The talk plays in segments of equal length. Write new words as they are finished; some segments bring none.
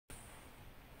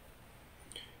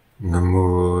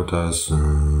Namo tassa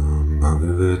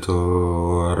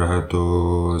bhagavato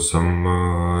arahato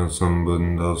samma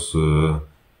sambuddhassa.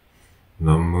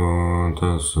 Namo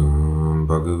tassa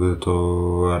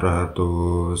bhagavato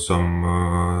arahato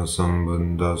samma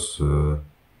sambuddhassa.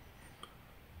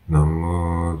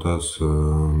 Namo tassa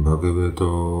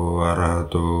bhagavato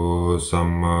arahato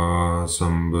samma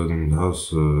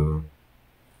sambuddhassa.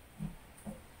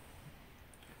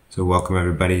 So welcome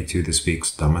everybody to this week's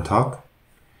Dhamma Talk.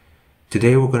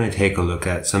 Today we're going to take a look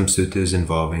at some suttas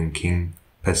involving King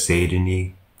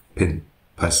Kosala.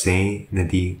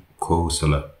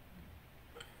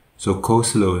 So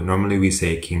Kosala, normally we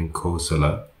say King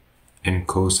Kosala, and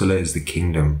Kosala is the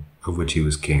kingdom of which he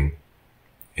was king.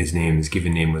 His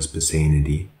given name was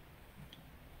Pasenadi.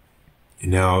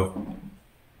 Now,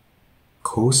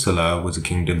 Kosala was a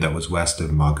kingdom that was west of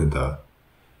Magadha.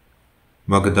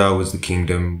 Magadha was the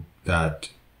kingdom that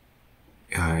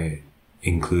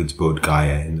includes Bodh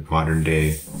Gaya in the modern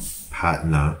day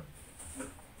Patna.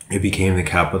 It became the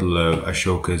capital of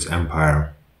Ashoka's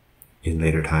empire in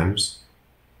later times.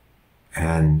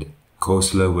 And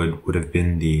Kosala would have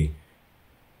been the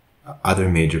other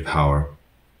major power.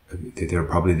 They were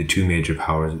probably the two major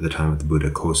powers at the time of the Buddha,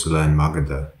 Kosala and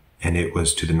Magadha. And it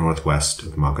was to the northwest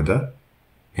of Magadha.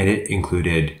 And it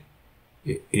included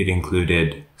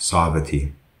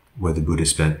Savatthi, where the Buddha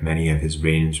spent many of his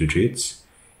rains retreats.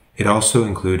 It also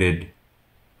included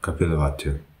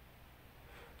Kapilavatthu.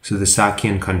 So the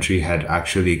Sakyan country had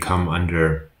actually come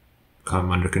under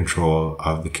control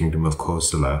of the kingdom of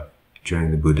Kosala during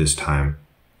the Buddha's time.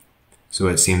 So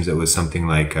it seems it was something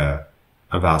like a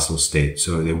vassal state.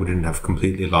 So they wouldn't have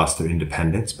completely lost their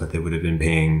independence, but they would have been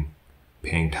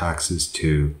paying taxes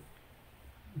to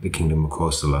the kingdom of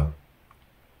Kosala.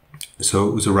 So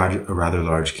it was a rather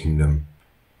large kingdom.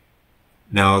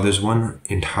 Now there's one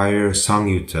entire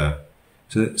Samyutta.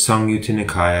 So Samyutta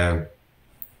Nikaya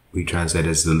we translate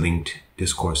as the linked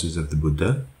discourses of the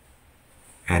Buddha.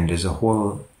 And there's a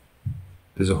whole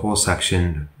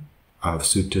section of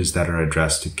suttas that are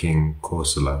addressed to King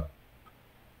Kosala.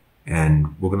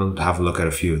 And we're going to have a look at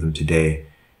a few of them today.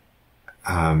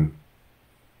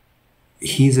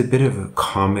 He's a bit of a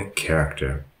comic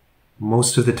character.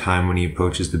 Most of the time when he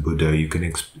approaches the Buddha, you can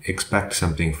expect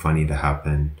something funny to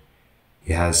happen.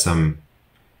 He has some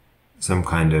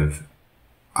kind of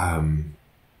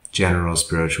general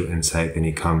spiritual insight. Then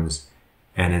he comes,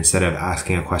 and instead of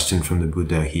asking a question from the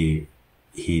Buddha, he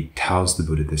tells the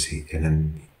Buddha this, and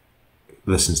then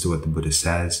listens to what the Buddha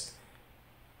says.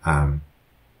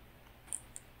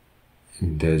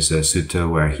 There's a sutta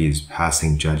where he's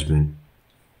passing judgment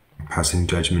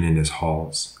in his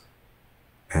halls,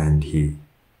 and he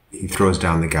throws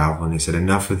down the gavel and he said,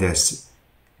 "Enough of this.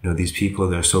 These people,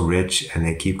 they're so rich and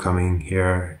they keep coming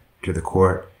here to the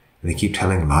court and they keep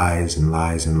telling lies and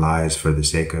lies and lies for the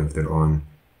sake of their own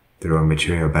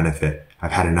material benefit.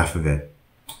 I've had enough of it."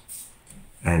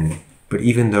 But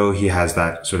even though he has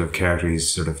that sort of character, he's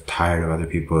sort of tired of other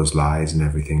people's lies and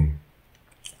everything.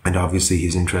 And obviously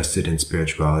he's interested in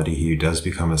spirituality. He does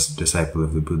become a disciple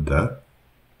of the Buddha.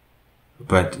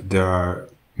 But there are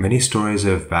many stories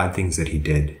of bad things that he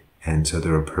did. And so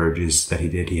there were purges that he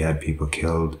did. He had people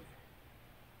killed.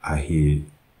 He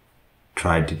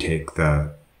tried to take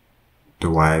the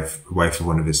wife of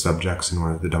one of his subjects in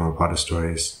one of the Dhammapada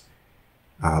stories.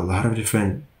 A lot of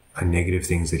different negative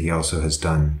things that he also has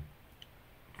done.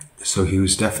 So he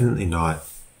was definitely not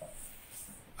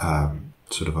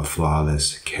sort of a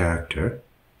flawless character.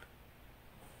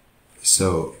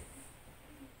 So,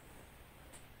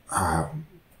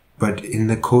 but in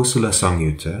the Kosala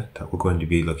Samyutta that we're going to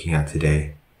be looking at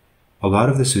today, a lot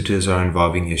of the suttas are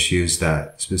involving issues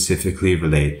that specifically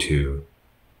relate to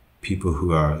people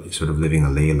who are sort of living a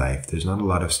lay life. There's not a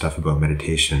lot of stuff about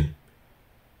meditation,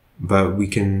 but we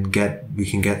can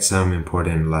get some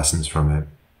important lessons from it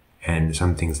and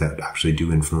some things that actually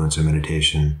do influence our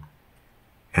meditation.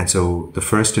 And so the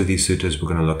first of these suttas we're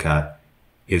going to look at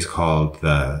is called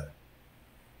the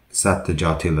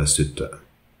Sattajatila Sutta.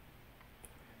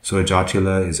 So a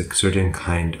Jatila is a certain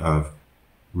kind of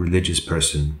religious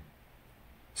person.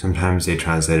 Sometimes they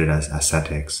translate it as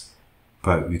ascetics,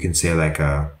 but we can say like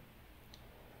a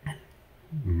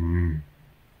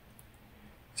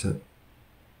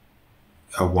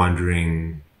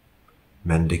wandering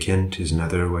mendicant is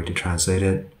another way to translate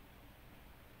it.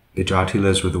 The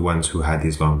Jatilas were the ones who had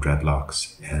these long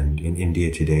dreadlocks, and in India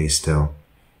today still,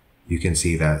 you can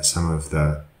see that some of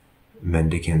the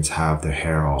mendicants have their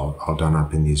hair all done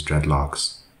up in these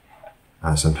dreadlocks.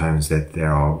 Sometimes that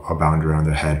they're all bound around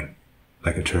their head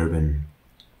like a turban.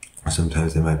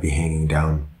 Sometimes they might be hanging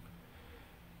down.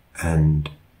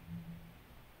 And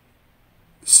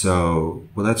So,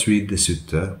 well, let's read the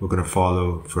sutta. We're going to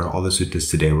follow, for all the suttas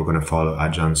today, we're going to follow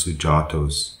Ajahn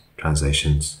Sujato's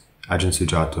translations. Ajahn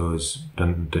Sujato's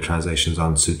done the translations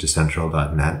on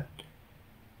suttacentral.net,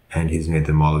 and he's made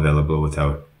them all available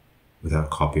without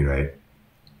copyright.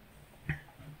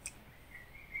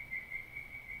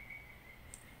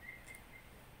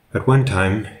 At one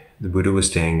time, the Buddha was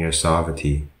staying near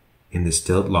Savatthi, in the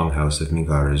stilt longhouse of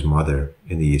Migara's mother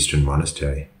in the eastern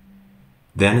monastery.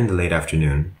 Then, in the late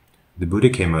afternoon, the Buddha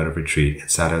came out of retreat and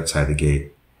sat outside the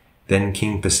gate. Then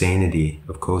King Pasenadi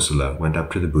of Kosala went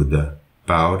up to the Buddha,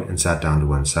 bowed, and sat down to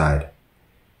one side.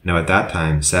 Now at that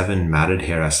time, 7 matted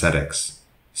hair ascetics,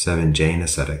 7 Jain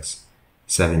ascetics,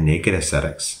 7 naked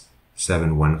ascetics,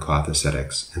 7 one-cloth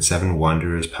ascetics, and 7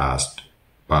 wanderers passed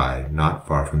by, not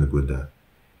far from the Buddha.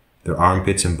 Their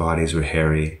armpits and bodies were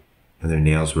hairy, and their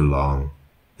nails were long,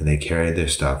 and they carried their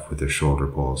stuff with their shoulder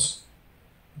poles.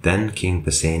 Then King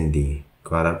Pasenadi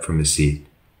got up from his seat,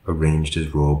 arranged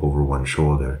his robe over one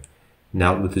shoulder,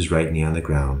 knelt with his right knee on the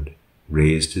ground,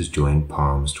 raised his joined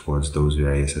palms towards those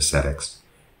various ascetics,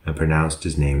 and pronounced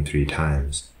his name 3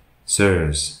 times.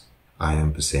 Sirs, I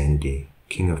am Pasenadi,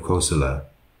 King of Kosala.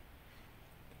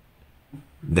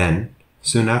 Then,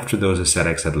 soon after those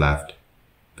ascetics had left,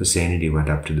 Pasenadi went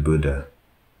up to the Buddha,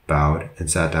 bowed,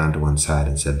 and sat down to one side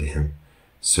and said to him,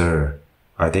 Sir,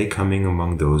 are they coming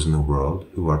among those in the world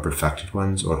who are perfected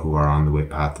ones or who are on the way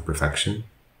path to perfection?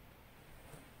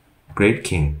 Great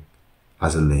King,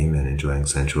 as a layman enjoying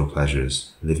sensual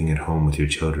pleasures, living at home with your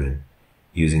children,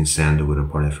 using sandalwood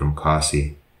imported from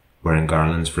Kasi, wearing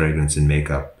garlands, fragrance, and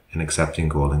makeup, and accepting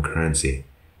gold and currency,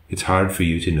 it's hard for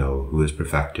you to know who is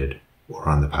perfected or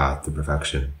on the path to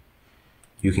perfection.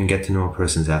 You can get to know a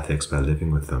person's ethics by living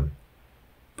with them,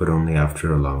 but only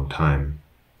after a long time,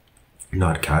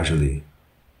 not casually,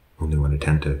 only when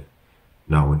attentive,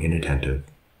 not when inattentive,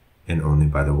 and only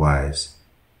by the wise,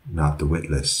 not the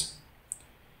witless.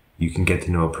 You can get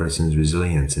to know a person's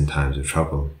resilience in times of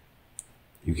trouble.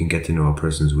 You can get to know a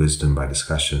person's wisdom by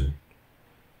discussion,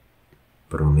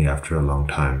 but only after a long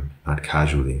time, not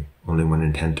casually, only when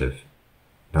attentive,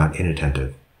 not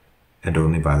inattentive, and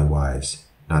only by the wise,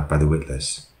 not by the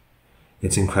witless.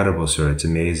 It's incredible, sir, it's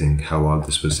amazing how all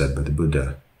this was said by the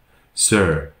Buddha.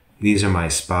 Sir, these are my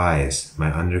spies,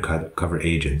 my undercover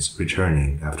agents,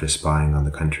 returning after spying on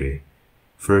the country.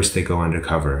 First they go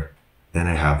undercover, then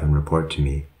I have them report to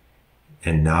me.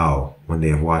 And now, when they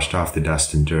have washed off the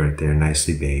dust and dirt, they are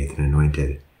nicely bathed and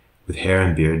anointed, with hair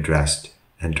and beard dressed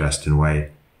in white.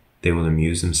 They will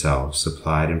amuse themselves,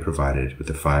 supplied and provided with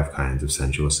the 5 kinds of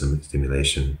sensual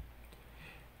stimulation.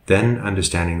 Then,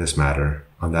 understanding this matter,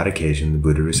 on that occasion the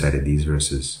Buddha recited these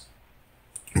verses.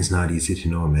 It's not easy to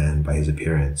know a man by his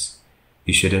appearance.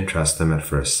 You shouldn't trust them at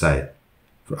first sight,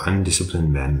 for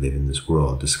undisciplined men live in this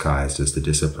world disguised as the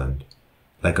disciplined,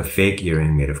 like a fake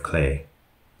earring made of clay,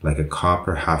 like a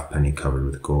copper halfpenny covered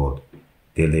with gold.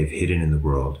 They live hidden in the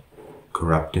world,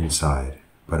 corrupt inside,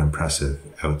 but impressive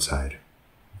outside.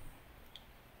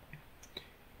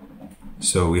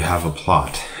 So we have a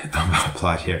plot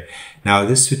here. Now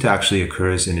this sutta actually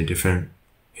occurs in a different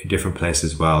place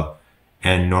as well,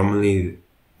 and normally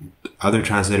other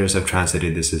translators have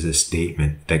translated this as a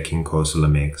statement that King Kosala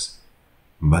makes.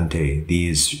 Bhante,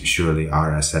 these surely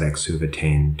are ascetics who have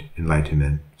attained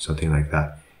enlightenment, something like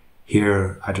that.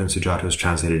 Here, Ajahn Sujato has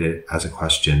translated it as a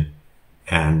question,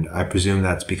 and I presume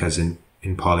that's because in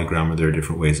Pali grammar there are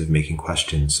different ways of making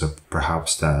questions, so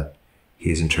perhaps that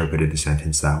he's interpreted the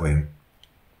sentence that way.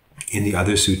 In the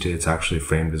other sutta, it's actually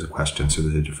framed as a question, so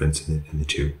there's a difference in the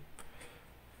two.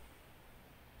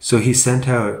 So he sent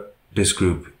out this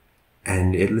group,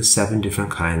 and it lists 7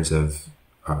 different kinds of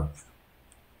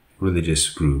religious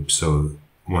groups. So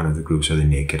one of the groups are the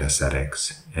naked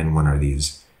ascetics, and one are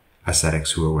these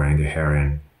ascetics who are wearing their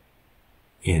hair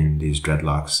in these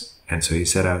dreadlocks. And so he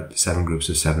set out 7 groups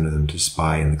of 7 of them to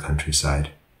spy in the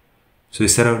countryside. So he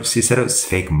set out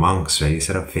fake monks, right? He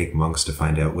set out fake monks to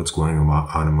find out what's going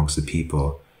on amongst the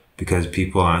people, because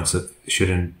people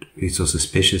shouldn't be so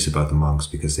suspicious about the monks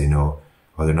because they know,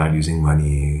 well, they're not using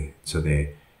money,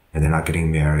 and they're not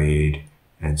getting married,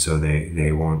 and so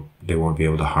they won't be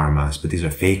able to harm us. But these are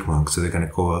fake monks, so they're going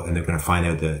to go and they're going to find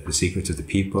out the secrets of the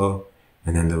people,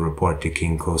 and then they'll report to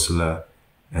King Kosala,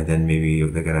 and then maybe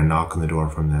they get a knock on the door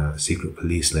from the secret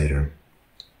police later.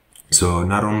 So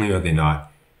not only are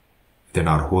they're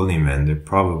not holy men, they're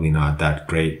probably not that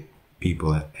great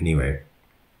people anyway.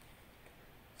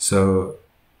 So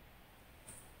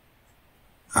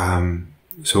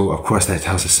of course that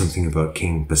tells us something about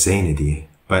King Pasenadi,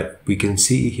 but we can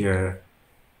see here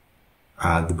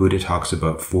the Buddha talks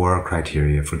about 4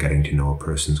 criteria for getting to know a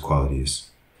person's qualities.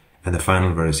 And the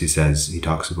final verse, he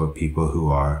talks about people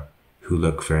who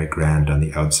look very grand on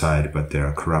the outside, but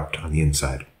they're corrupt on the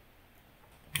inside.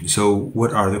 So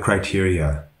what are the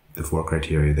criteria, the 4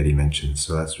 criteria that he mentions?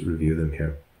 So let's review them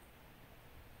here.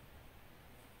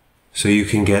 So you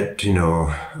can get to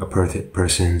know a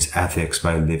person's ethics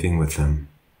by living with them.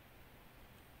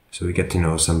 So we get to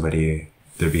know somebody,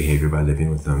 their behavior, by living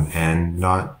with them, and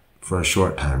not for a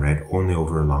short time, right? Only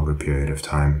over a longer period of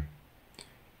time.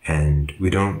 And we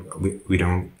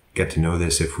don't get to know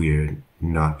this if we're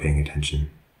not paying attention.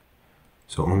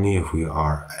 So only if we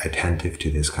are attentive to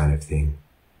this kind of thing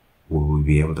will we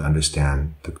be able to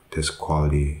understand this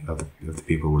quality of the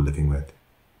people we're living with.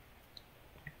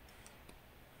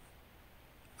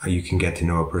 You can get to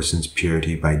know a person's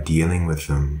purity by dealing with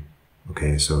them.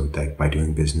 Okay, so like by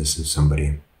doing business with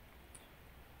somebody.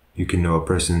 You can know a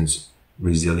person's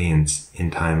resilience in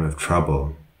time of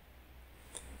trouble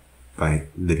by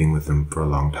living with them for a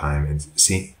long time. And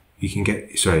see, you can get,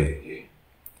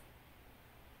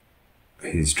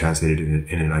 he's translated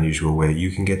in an unusual way.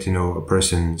 You can get to know a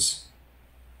person's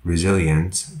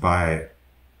resilience by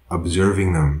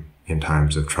observing them in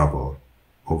times of trouble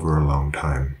over a long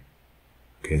time.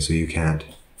 Okay, so you can't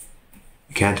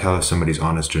tell if somebody's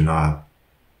honest or not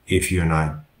if you're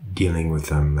not dealing with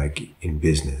them like in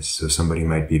business. So somebody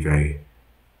might be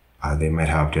they might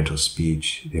have gentle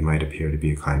speech, they might appear to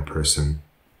be a kind person,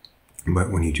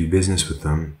 but when you do business with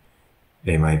them,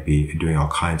 they might be doing all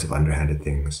kinds of underhanded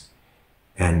things.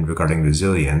 And regarding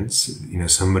resilience,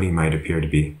 somebody might appear to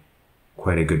be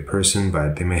quite a good person,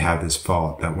 but they may have this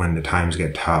fault that when the times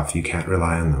get tough, you can't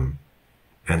rely on them.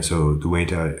 And so the way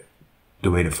to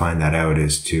find that out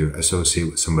is to associate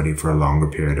with somebody for a longer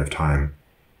period of time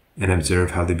and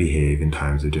observe how they behave in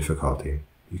times of difficulty.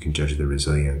 You can judge their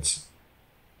resilience.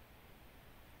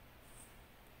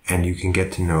 And you can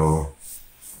get to know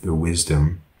their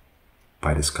wisdom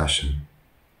by discussion.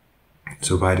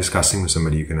 So by discussing with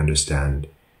somebody, you can understand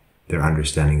their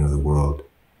understanding of the world.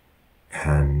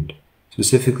 And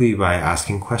specifically by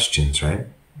asking questions, right?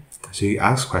 So you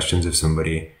ask questions of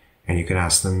somebody, and you can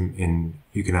ask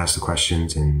the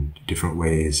questions in different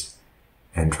ways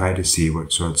and try to see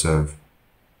what sorts of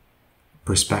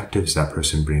perspectives that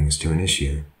person brings to an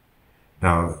issue.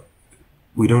 Now,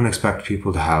 we don't expect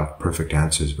people to have perfect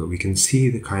answers, but we can see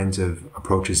the kinds of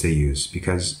approaches they use,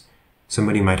 because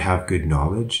somebody might have good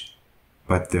knowledge,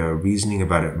 but the reasoning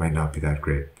about it might not be that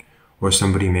great. Or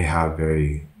somebody may have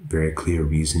very, very clear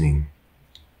reasoning,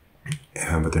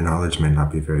 but their knowledge might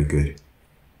not be very good.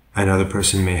 Another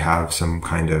person may have some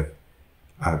kind of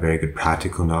very good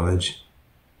practical knowledge,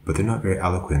 but they're not very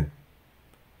eloquent.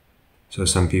 So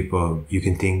some people, you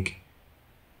can think,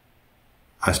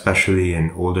 especially in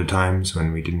older times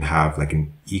when we didn't have like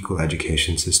an equal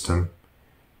education system,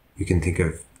 you can think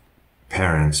of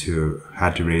parents who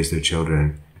had to raise their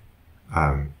children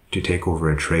to take over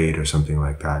a trade or something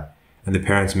like that. And the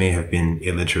parents may have been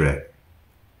illiterate,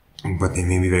 but they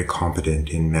may be very competent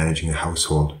in managing a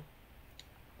household.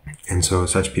 And so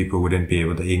such people wouldn't be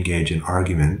able to engage in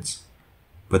arguments,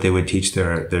 but they would teach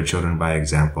their children by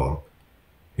example.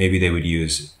 Maybe they would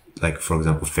use, like, for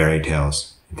example, fairy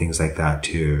tales and things like that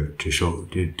to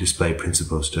display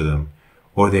principles to them.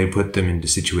 Or they put them into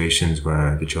situations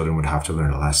where the children would have to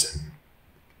learn a lesson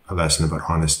about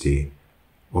honesty,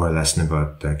 or a lesson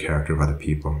about the character of other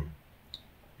people.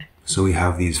 So we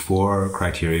have these 4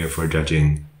 criteria for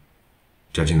judging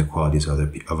the qualities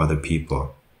of other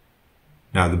people.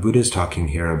 Now, the Buddha is talking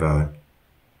here about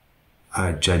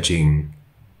judging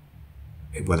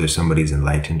whether somebody's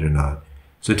enlightened or not.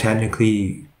 So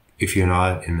technically, if you're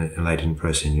not an enlightened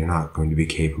person, you're not going to be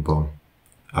capable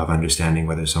of understanding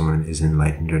whether someone is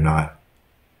enlightened or not.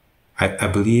 I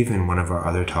believe in one of our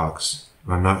other talks,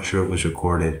 I'm not sure it was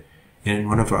recorded, in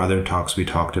one of our other talks we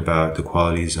talked about the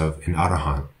qualities of an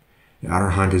arahant. The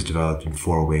arahant is developed in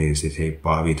 4 ways. They say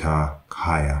bhavita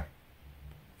kaya.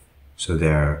 So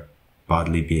their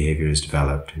bodily behavior is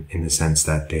developed in the sense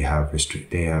that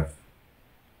they're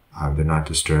not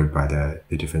disturbed by the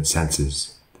different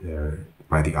senses. They're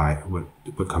by the eye,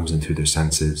 what comes in through their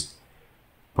senses.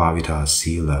 Bhavita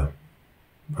sila,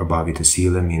 or bhavita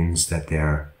sila means that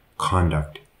their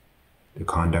conduct, the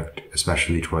conduct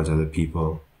especially towards other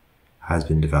people, has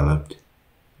been developed.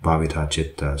 Bhavita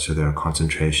chitta, so their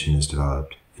concentration is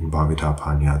developed. And bhavita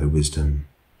panya, the wisdom,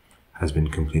 has been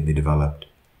completely developed.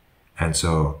 And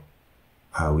so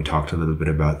we talked a little bit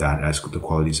about that as the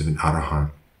qualities of an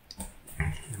arahant.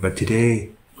 But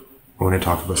today, I want to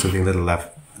talk about something a little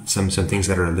some things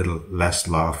that are a little less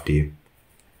lofty.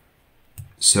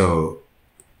 So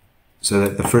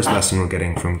that the first lesson we're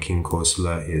getting from King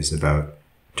Kosala is about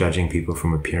judging people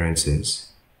from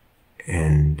appearances.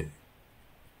 and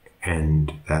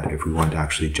that if we want to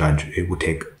actually judge, it will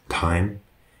take time,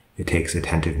 it takes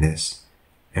attentiveness,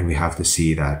 and we have to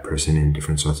see that person in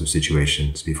different sorts of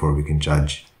situations before we can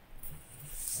judge.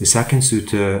 The second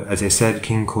sutta, as I said,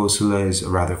 King Kosala is a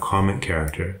rather comic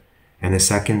character, and the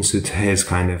second sutta is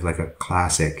kind of like a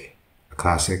classic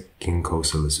King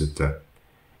Kosala sutta.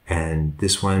 And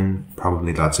this one,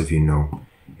 probably lots of you know.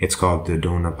 It's called the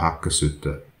Donapaka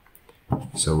Sutta.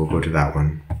 So we'll go to that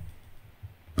one.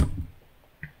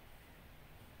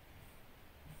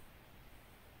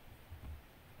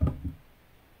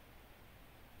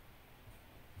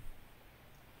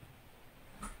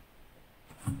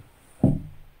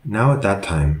 Now at that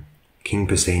time, King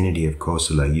Pasenadi of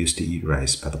Kosala used to eat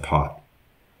rice by the pot.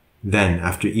 Then,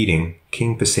 after eating,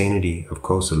 King Pasenadi of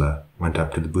Kosala went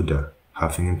up to the Buddha,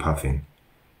 huffing and puffing.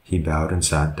 He bowed and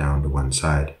sat down to one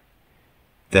side.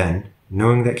 Then,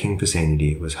 knowing that King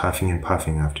Pasenadi was huffing and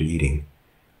puffing after eating,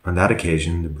 on that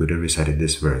occasion the Buddha recited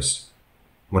this verse: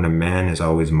 "When a man is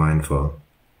always mindful,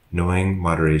 knowing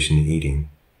moderation in eating,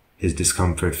 his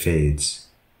discomfort fades,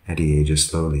 and he ages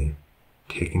slowly,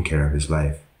 taking care of his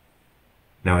life."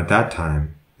 Now at that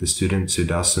time, the student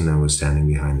Sudarsana was standing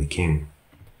behind the king.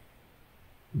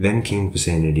 Then King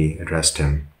Pasenadi addressed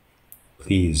him,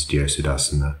 "Please, dear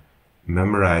Sudarsana,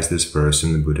 memorize this verse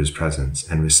in the Buddha's presence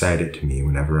and recite it to me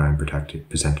whenever I am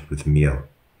presented with a meal.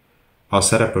 I'll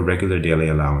set up a regular daily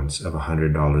allowance of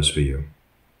 $100 for you."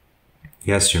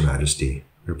 "Yes, Your Majesty,"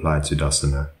 replied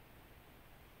Sudarsana.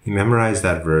 He memorized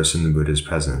that verse in the Buddha's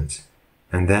presence,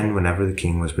 and then whenever the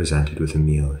king was presented with a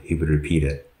meal, he would repeat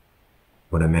it.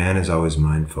 "When a man is always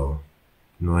mindful,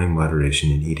 knowing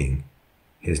moderation in eating,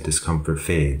 his discomfort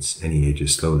fades and he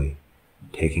ages slowly,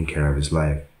 taking care of his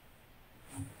life."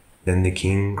 Then the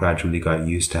king gradually got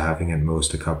used to having at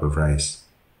most a cup of rice.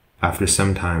 After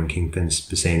some time, King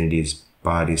Pasenadi's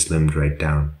body slimmed right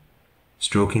down.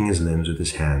 Stroking his limbs with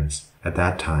his hands, at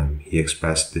that time he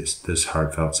expressed this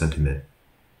heartfelt sentiment: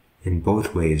 "In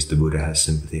both ways the Buddha has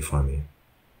sympathy for me,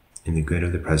 in the good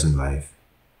of the present life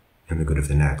and the good of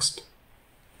the next."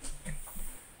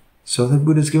 So the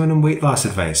Buddha's given him weight loss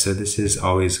advice. So this is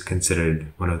always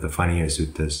considered one of the funnier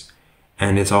suttas.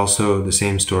 And it's also the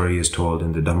same story is told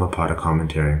in the Dhammapada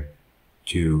commentary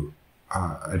to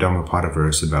a Dhammapada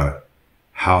verse about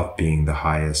health being the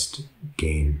highest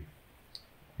gain.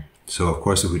 So of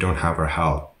course, if we don't have our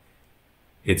health,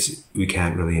 we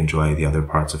can't really enjoy the other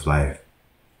parts of life.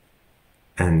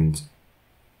 And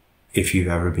if you've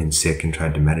ever been sick and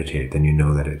tried to meditate, then you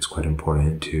know that it's quite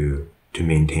important to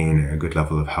maintain a good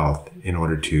level of health in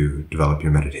order to develop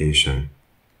your meditation.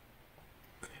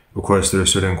 Of course, there are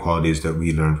certain qualities that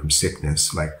we learn from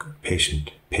sickness, like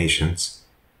patience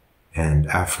and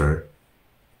effort.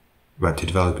 But to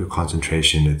develop your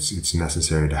concentration, it's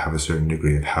necessary to have a certain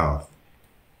degree of health.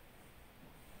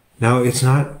 Now, it's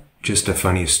not just a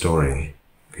funny story.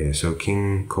 Okay, so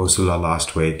King Kosala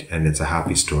lost weight, and it's a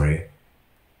happy story.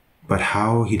 But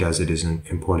how he does it isn't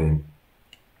important.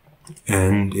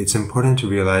 And it's important to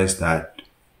realize that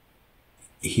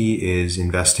he is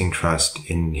investing trust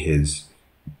in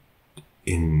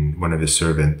one of his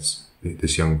servants,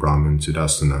 this young Brahmin,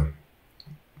 Sudarsana.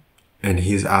 And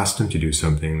he's asked him to do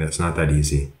something that's not that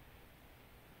easy.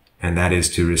 And that is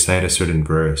to recite a certain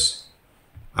verse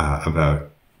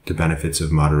about the benefits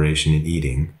of moderation in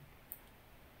eating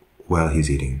while he's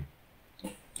eating.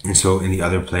 And so in the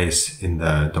other place, in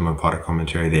the Dhammapada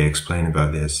commentary, they explain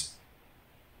about this,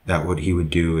 that what he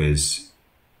would do is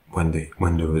when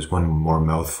there was one more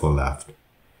mouthful left.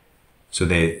 So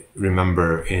they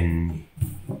remember in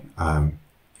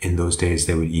those days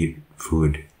they would eat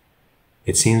food.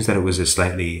 It seems that it was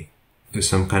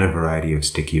some kind of variety of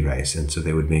sticky rice, and so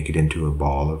they would make it into a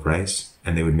ball of rice,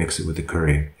 and they would mix it with the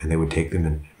curry, and they would take them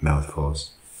in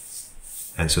mouthfuls.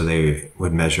 And so they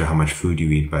would measure how much food you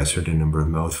eat by a certain number of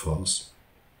mouthfuls.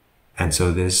 And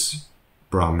so this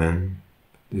Brahmin,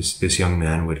 this young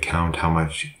man would count how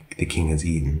much the king has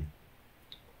eaten.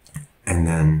 And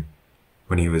then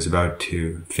when he was about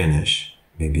to finish,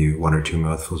 maybe one or two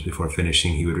mouthfuls before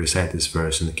finishing, he would recite this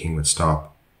verse and the king would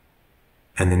stop.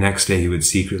 And the next day he would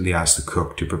secretly ask the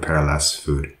cook to prepare less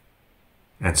food.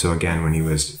 And so again, when he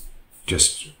was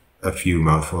just a few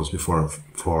mouthfuls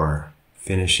before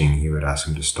finishing, he would ask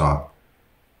him to stop.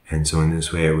 And so in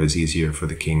this way, it was easier for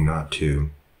the king not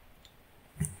to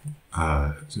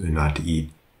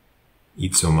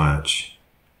eat so much.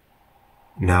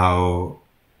 Now,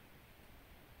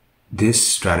 this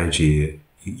strategy,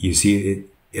 you see,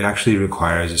 it actually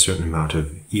requires a certain amount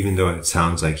of, even though it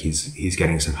sounds like he's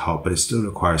getting some help, but it still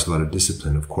requires a lot of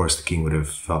discipline. Of course, the king would have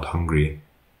felt hungry.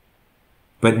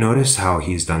 But notice how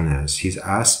he's done this. He's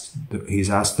asked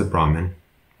the Brahmin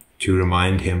to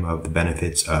remind him of the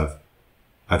benefits of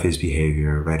his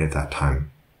behavior right at that time.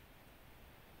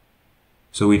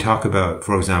 So we talk about,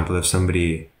 for example, if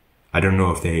somebody, I don't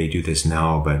know if they do this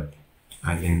now, but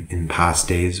in past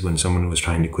days when someone was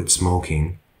trying to quit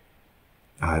smoking,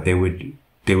 they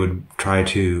would try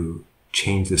to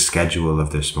change the schedule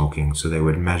of their smoking. So they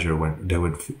would measure when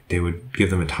they would give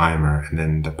them a timer, and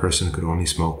then the person could only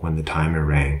smoke when the timer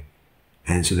rang.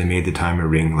 And so they made the timer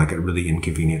ring like at really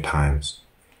inconvenient times.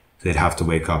 So they'd have to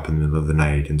wake up in the middle of the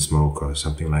night and smoke or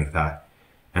something like that.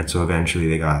 And so eventually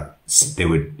they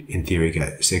would in theory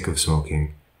get sick of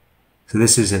smoking. So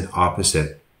this is an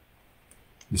opposite.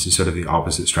 This is sort of the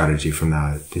opposite strategy from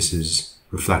that. This is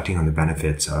reflecting on the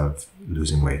benefits of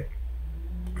losing weight.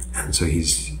 And so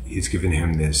he's given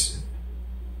him this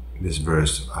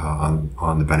verse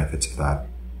on the benefits of that.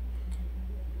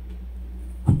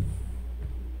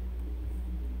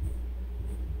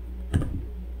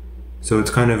 So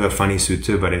it's kind of a funny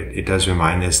sutta, but it does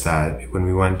remind us that when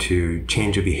we want to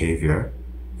change a behavior,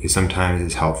 sometimes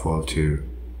it's helpful to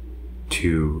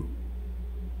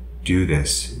do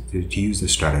this, to use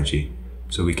this strategy.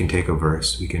 So we can take a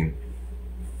verse, we can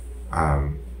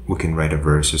write a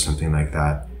verse or something like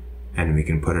that, and we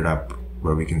can put it up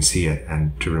where we can see it,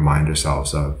 and to remind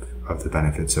ourselves of the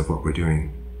benefits of what we're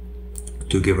doing,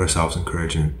 to give ourselves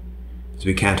encouragement. So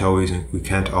we can't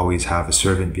always have a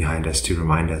servant behind us to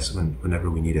remind us whenever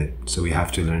we need it. So we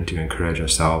have to learn to encourage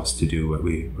ourselves to do what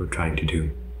we're trying to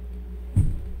do.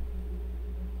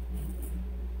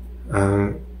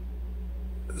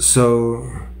 So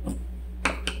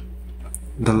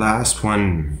the last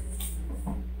one,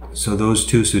 so those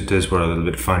two suttas were a little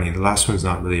bit funny. The last one's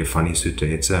not really a funny sutta.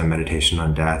 It's a meditation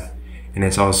on death. And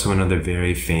it's also another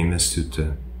very famous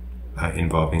sutta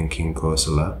involving King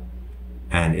Kosala.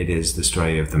 And it is the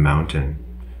story of the mountain,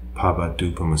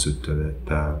 Pabadupama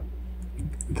Sutta,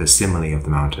 the simile of the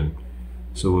mountain.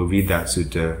 So we'll read that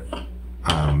sutta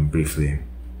briefly.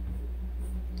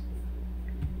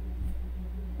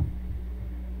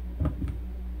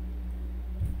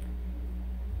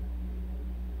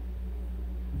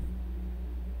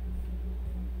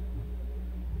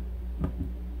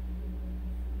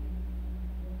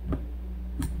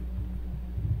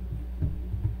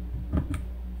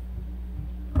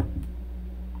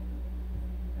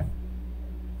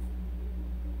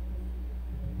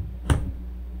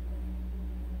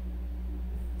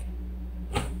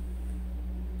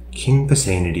 King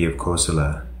Pasenadi of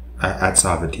Kosala, at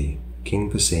Savatthi,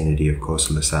 King Pasenadi of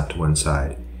Kosala sat to one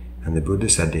side, and the Buddha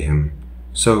said to him,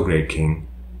 "So, great king,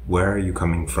 where are you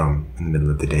coming from in the middle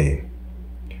of the day?"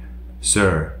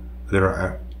 "Sir, there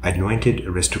are anointed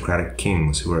aristocratic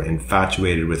kings who are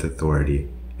infatuated with authority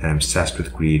and obsessed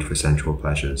with greed for sensual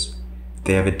pleasures.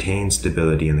 They have attained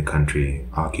stability in the country,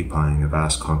 occupying a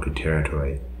vast conquered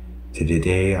territory.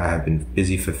 Today I have been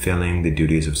busy fulfilling the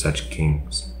duties of such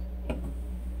kings.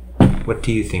 What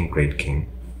do you think, great king?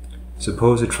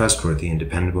 Suppose a trustworthy and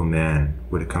dependable man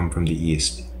were to come from the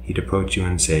east. He'd approach you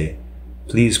and say,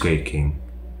 'Please, great king,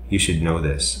 you should know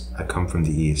this. I come from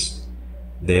the east.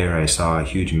 There I saw a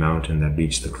huge mountain that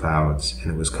reached the clouds,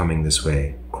 and it was coming this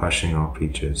way, crushing all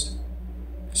creatures.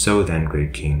 So then,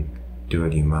 great king, do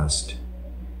what you must.'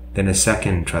 Then a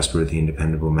second trustworthy and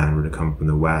dependable man were to come from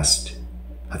the west,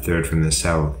 a third from the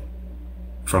south,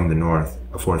 from the north,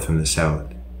 a fourth from the south.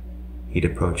 He'd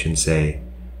approach and say,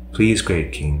 'Please,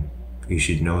 great king, you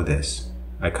should know this.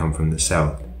 I come from the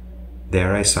south.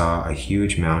 There I saw a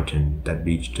huge mountain that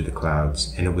reached to the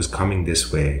clouds, and it was coming this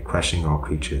way, crushing all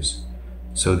creatures.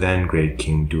 So then, great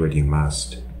king, do what you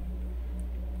must.'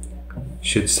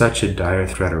 Should such a dire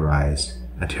threat arise,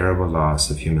 a terrible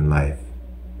loss of human life,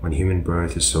 when human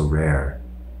birth is so rare,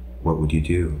 what would you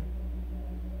do?"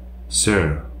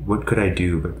 "Sir, what could I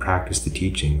do but practice the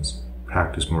teachings,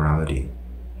 practice morality,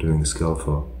 doing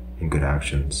skillful and good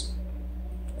actions?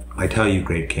 I tell you,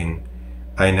 great king,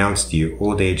 I announce to you,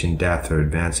 old age and death are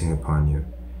advancing upon you.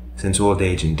 Since old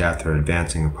age and death are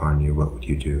advancing upon you, what would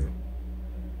you do?"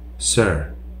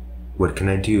 "Sir, what can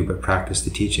I do but practice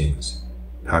the teachings,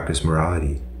 practice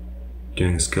morality,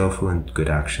 doing skillful and good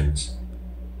actions?"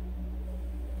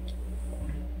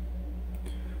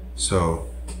 So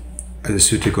the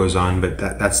sutta goes on, but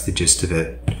that's the gist of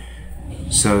it.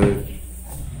 So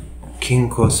King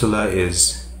Kosala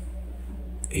is,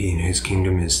 his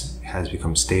kingdom has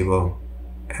become stable,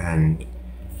 and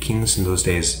kings in those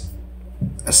days,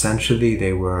 essentially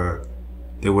they were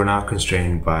not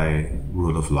constrained by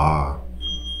rule of law,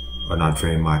 or not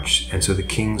very much, and so the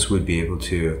kings would be able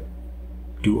to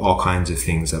do all kinds of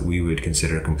things that we would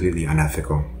consider completely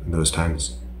unethical in those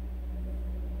times.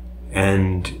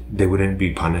 and they wouldn't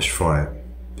be punished for it.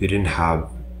 They didn't have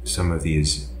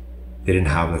they didn't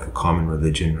have like a common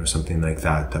religion or something like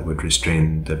that would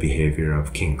restrain the behavior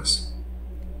of kings.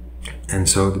 And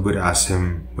so the Buddha asks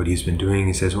him what he's been doing.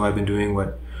 He says, well, I've been doing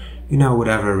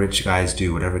whatever rich guys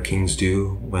do, whatever kings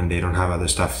do when they don't have other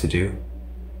stuff to do.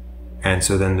 And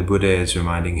so then the Buddha is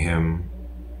reminding him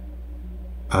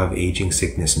of aging,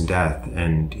 sickness, and death.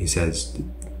 And he says,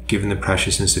 given the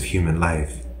preciousness of human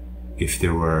life, if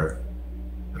there were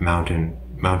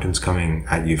mountains coming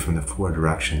at you from the four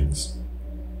directions,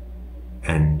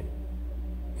 and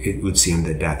it would seem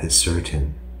that death is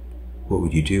certain, what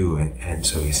would you do? And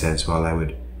so he says, well, I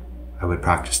would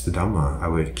practice the Dhamma. I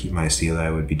would keep my sila.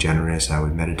 I would be generous. I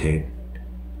would meditate.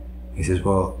 He says,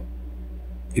 well,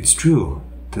 it's true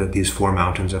that these four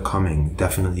mountains are coming.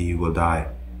 Definitely you will die.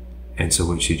 And so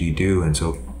what should you do? And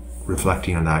so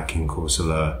reflecting on that, King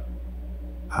Kosala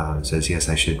says, yes,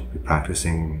 I should be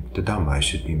practicing the Dhamma. I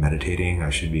should be meditating. I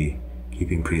should be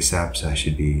keeping precepts. I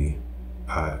should be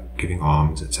giving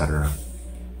alms, etc.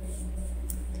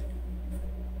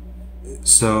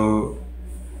 So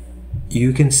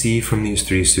you can see from these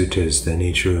three suttas the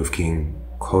nature of King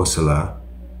Kosala.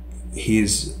 We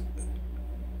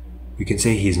can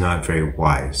say he's not very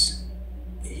wise.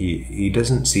 He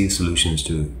doesn't see solutions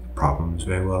to problems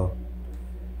very well,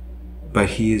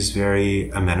 but he is very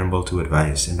amenable to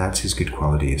advice, and that's his good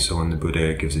quality. So when the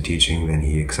Buddha gives a teaching, then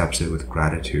he accepts it with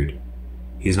gratitude.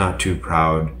 He's not too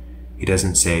proud. He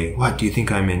doesn't say, what, do you think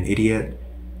I'm an idiot?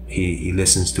 He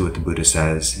listens to what the Buddha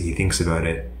says, he thinks about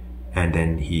it, and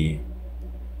then he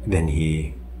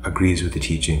agrees with the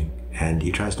teaching, and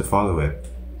he tries to follow it.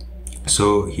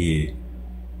 So he,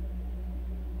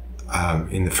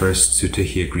 in the first sutta,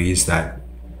 he agrees that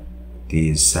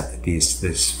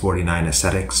this 49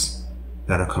 ascetics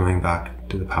that are coming back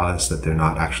to the palace, that they're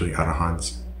not actually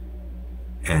arahants.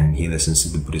 And he listens to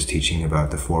the Buddha's teaching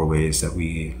about the 4 ways that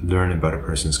we learn about a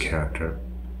person's character.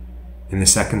 In the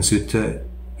second sutta,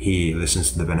 he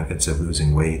listens to the benefits of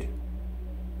losing weight.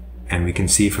 And we can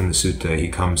see from the sutta, he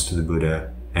comes to the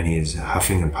Buddha and he is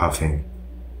huffing and puffing.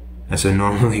 And so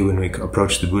normally when we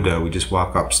approach the Buddha, we just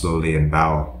walk up slowly and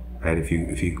bow, right? If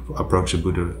you approach a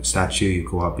Buddha statue, you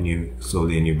go up and you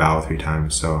slowly and you bow 3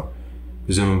 times. So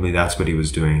presumably that's what he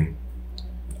was doing.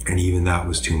 And even that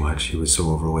was too much. He was so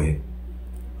overweight.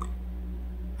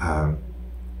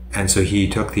 And so he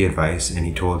took the advice and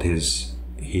he told his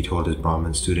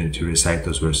Brahmin student to recite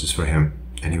those verses for him,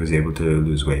 and he was able to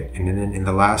lose weight. And then in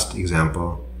the last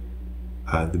example,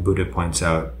 the Buddha points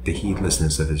out the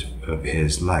heedlessness of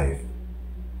his life,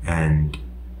 and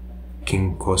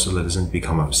King Kosala doesn't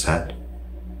become upset.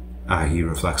 He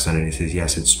reflects on it and he says,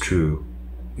 yes, it's true.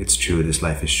 It's true, this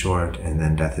life is short and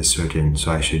then death is certain,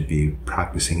 so I should be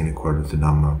practicing in accord with the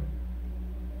Dhamma.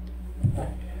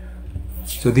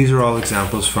 So these are all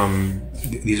examples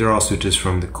these are all suttas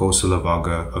from the Kosala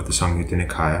Vagga of the Samyutta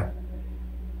Nikaya.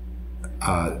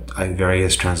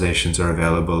 Various translations are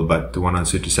available, but the one on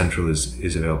Sutta Central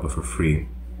is available for free.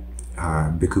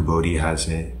 Bhikkhu Bodhi has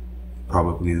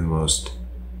probably the most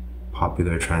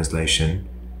popular translation.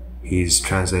 He's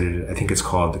translated, I think it's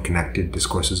called The Connected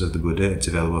Discourses of the Buddha. It's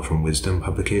available from Wisdom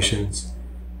Publications.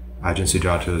 Ajahn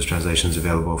Sujato's translation is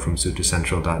available from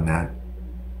suttacentral.net.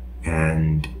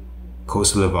 And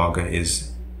Kosala Vagga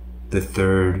is the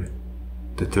third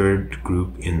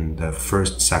group in the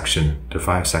first section. There are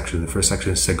 5 sections. The first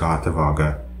section is Sagata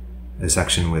Vagga, a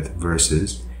section with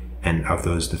verses, and of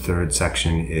those, the third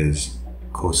section is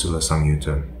Kosala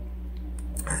Samyutta.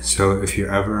 So if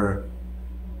you're ever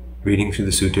reading through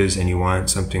the suttas and you want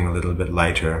something a little bit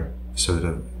lighter, so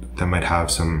that might have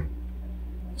some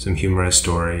humorous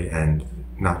story and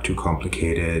not too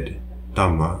complicated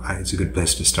Dhamma, it's a good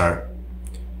place to start.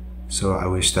 So I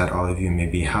wish that all of you may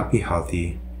be happy,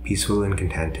 healthy, peaceful and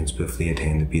content, and swiftly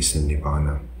attain the peace and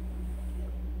Nibbana.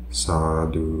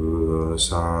 Sadhu,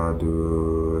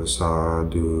 sadhu,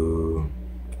 sadhu.